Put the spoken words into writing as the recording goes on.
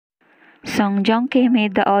Joong Ki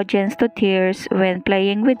made the audience to tears when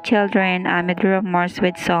playing with children amid rumors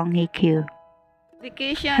with Song Hye Kyo.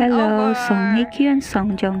 Hello, Song Hye Kyo and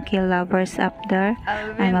Joong Ki lovers up there.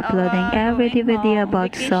 I'm uploading every video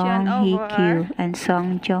about Song Hye Kyo and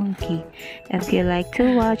Joong Ki. If you like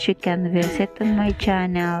to watch, you can visit on my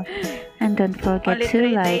channel. And don't forget to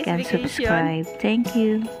like and subscribe. Thank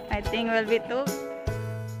you. I think will be two.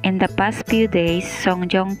 In the past few days,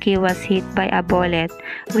 Joong Ki was hit by a bullet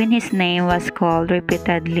when his name was called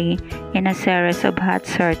repeatedly in a series of hot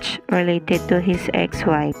search related to his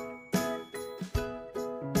ex-wife.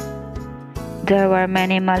 There were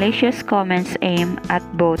many malicious comments aimed at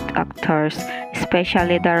both actors,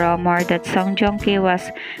 especially the rumor that Joong Ki was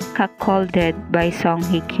cuckolded by Song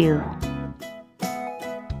Hye Kyo.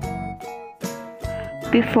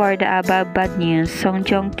 Before the above bad news,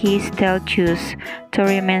 Joong Ki still chose to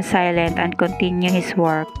remain silent and continue his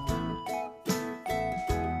work.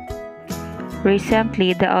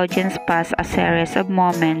 Recently, the audience passed a series of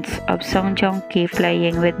moments of Joong Ki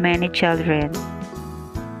playing with many children.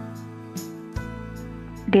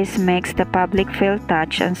 This makes the public feel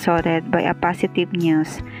touched and soothed by a positive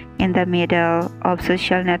news in the middle of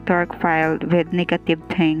social network filled with negative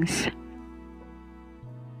things.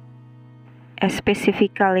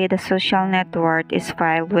 Specifically, the social network is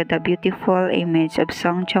filled with a beautiful image of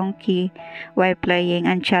Joong Ki while playing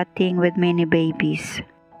and chatting with many babies.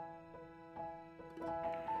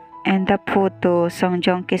 In the photo,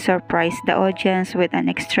 Joong Ki surprised the audience with an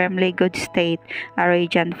extremely good state, a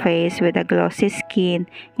radiant face with a glossy skin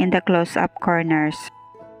in the close-up corners.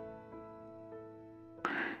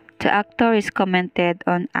 The actor is commented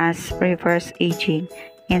on as reverse aging,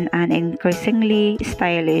 in an increasingly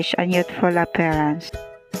stylish and youthful appearance.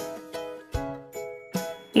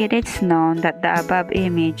 It is known that the above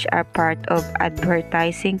images are part of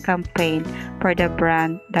advertising campaign for the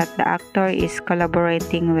brand that the actor is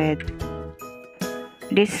collaborating with.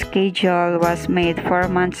 This schedule was made 4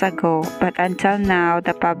 months ago, but until now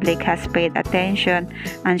the public has paid attention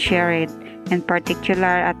and shared it, in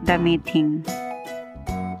particular at the meeting.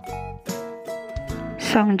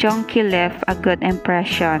 Joong Ki left a good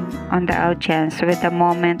impression on the audience with the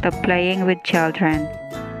moment of playing with children.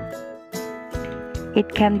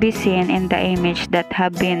 It can be seen in the image that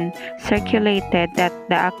have been circulated that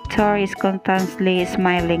the actor is constantly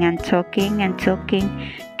smiling and taking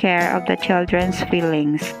care of the children's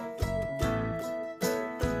feelings.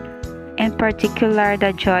 In particular,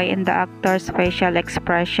 the joy in the actor's facial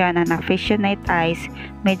expression and affectionate eyes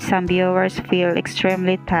made some viewers feel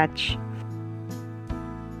extremely touched.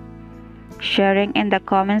 Sharing in the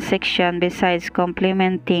comment section besides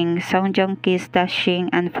complimenting Joong Ki's dashing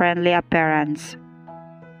and friendly appearance.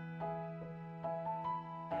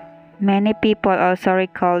 Many people also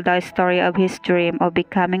recall the story of his dream of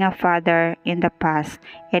becoming a father in the past.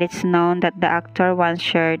 It is known that the actor once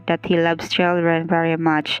shared that he loves children very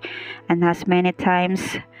much and has many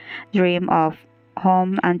times dreamed of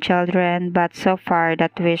home and children, but so far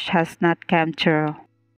that wish has not come true.